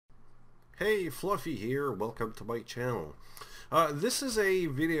Hey, Fluffy here. Welcome to my channel. This is a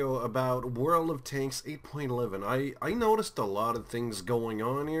video about World of Tanks 8.11. I noticed a lot of things going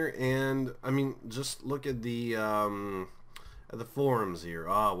on here, and I mean, just look at the forums here.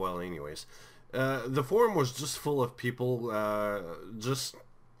 Well, anyways, the forum was just full of people just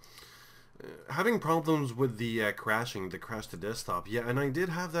having problems with the crashing, the crash to desktop. Yeah, and I did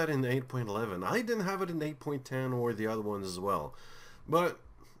have that in 8.11. I didn't have it in 8.10 or the other ones as well, but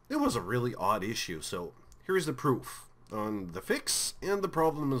it was a really odd issue. So here's the proof on the fix and the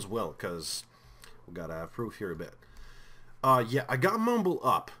problem as well, because we gotta have proof here a bit. Yeah, I got Mumble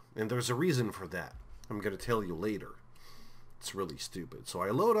up, and there's a reason for that. I'm gonna tell you later. It's really stupid. So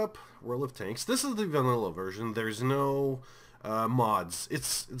I load up World of Tanks. This is the vanilla version. There's no mods.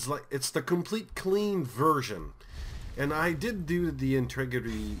 It's the complete clean version. And I did do the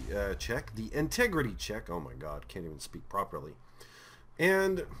integrity check. The integrity check. Oh my god, can't even speak properly.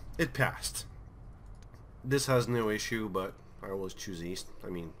 And it passed. This has no issue, but I always choose East. I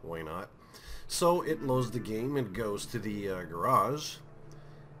mean, why not? So it loads the game and goes to the garage.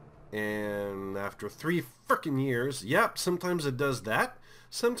 And after 3 frickin' years, yep, sometimes it does that.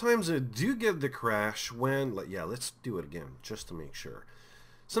 Sometimes it do get the crash when, yeah, let's do it again, just to make sure.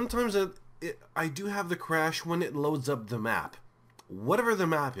 Sometimes I do have the crash when it loads up the map. Whatever the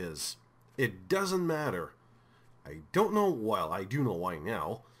map is, it doesn't matter. I don't know, well, I do know why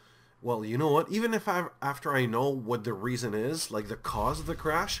now. Well, you know what, even if after I know what the reason is, like the cause of the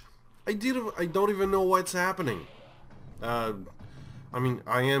crash, I don't even know what's happening. I mean,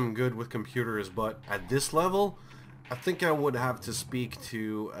 I am good with computers, but at this level, I think I would have to speak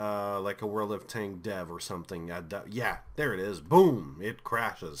to like a World of Tank dev or something. Yeah, there it is. Boom, it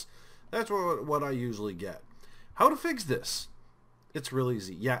crashes. That's what I usually get. How to fix this? It's real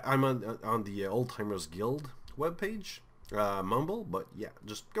easy. Yeah, I'm on the Old Timers Guild webpage, Mumble, but yeah,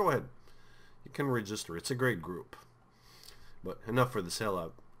 just go ahead. You can register. It's a great group. But enough for the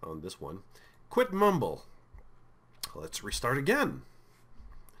sellout on this one. Quit Mumble. Let's restart again.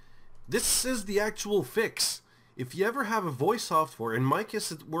 This is the actual fix. If you ever have a voice software, in my case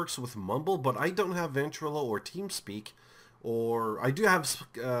it works with Mumble, but I don't have Ventrilo or TeamSpeak, or I do have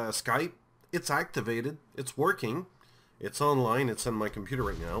Skype. It's activated. It's working. It's online. It's on my computer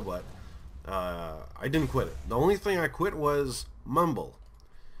right now, but I didn't quit it. The only thing I quit was Mumble.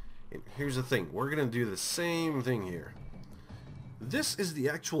 And here's the thing. We're going to do the same thing here. This is the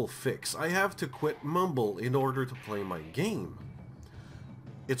actual fix. I have to quit Mumble in order to play my game.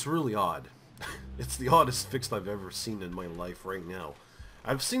 It's really odd. It's the oddest fix I've ever seen in my life right now.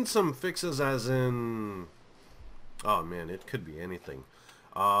 I've seen some fixes as in... oh man, it could be anything.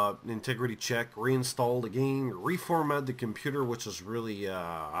 Integrity check, reinstall the game, reformat the computer, which is really,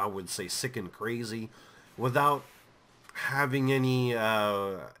 I would say, sick and crazy, without having any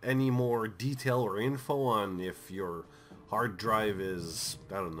more detail or info on if your hard drive is,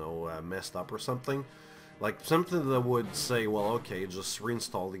 I don't know, messed up or something. Like something that would say, well, okay, just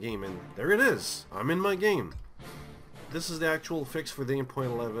reinstall the game, and there it is. I'm in my game. This is the actual fix for the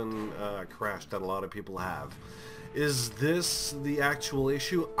 8.11 crash that a lot of people have. Is this the actual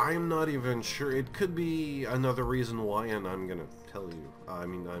issue? I'm not even sure. It could be another reason why, and I'm gonna tell you. I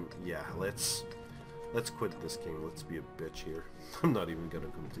mean, yeah, let's quit this game. Let's be a bitch here. I'm not even gonna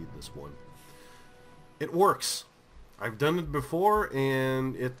complete this one. It works. I've done it before,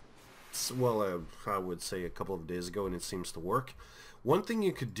 and well, I would say a couple of days ago, and it seems to work. One thing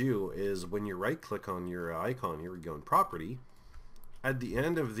you could do is when you right-click on your icon, here we go in Property, at the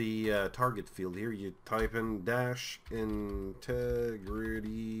end of the target field here, you type in dash integrity.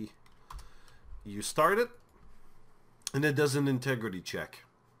 You start it, and it does an integrity check.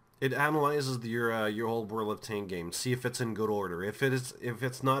 It analyzes your whole World of Tank game, see if it's in good order. If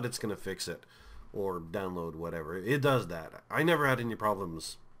it's not, it's gonna fix it or download whatever. It does that. I never had any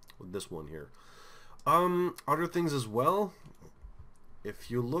problems with this one here. Other things as well.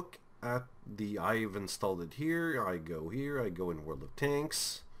 If you look at I've installed it here. I go in World of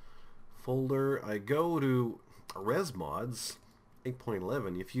Tanks folder. I go to Res Mods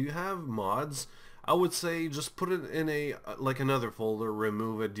 8.11. If you have mods, I would say just put it in like another folder,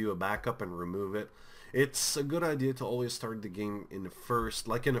 remove it, do a backup and remove it. It's a good idea to always start the game in the first,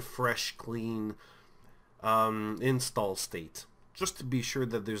 like in a fresh, clean install state, just to be sure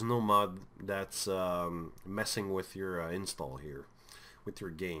that there's no mod that's messing with your install here, with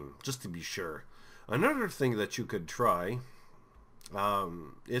your game, just to be sure. Another thing that you could try,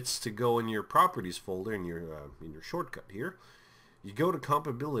 it's to go in your properties folder in your shortcut here. You go to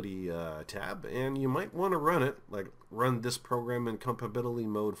compatibility tab, and you might want to run it, like run this program in compatibility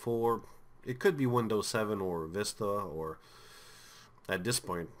mode for, it could be Windows 7 or Vista or At this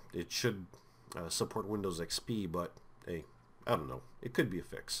point, it should support Windows XP, but hey, I don't know. It could be a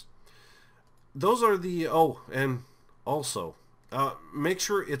fix. Those are the... Oh, and also, make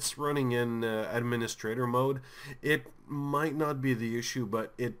sure it's running in administrator mode. It might not be the issue,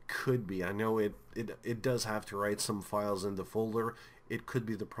 but it could be. I know it does have to write some files in the folder. It could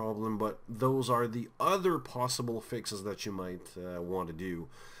be the problem, but those are the other possible fixes that you might want to do.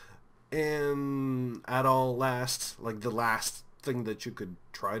 And at all last, like the last thing that you could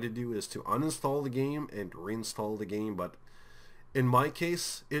try to do is to uninstall the game and reinstall the game, but in my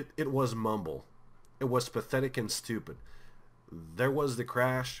case, it was mumble. It was pathetic and stupid. There was the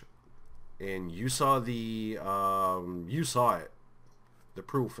crash, and you saw the you saw it. The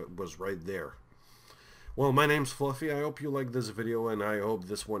proof, it was right there. Well, my name's Fluffy. I hope you liked this video, and I hope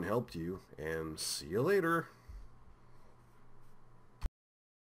this one helped you, and see you later.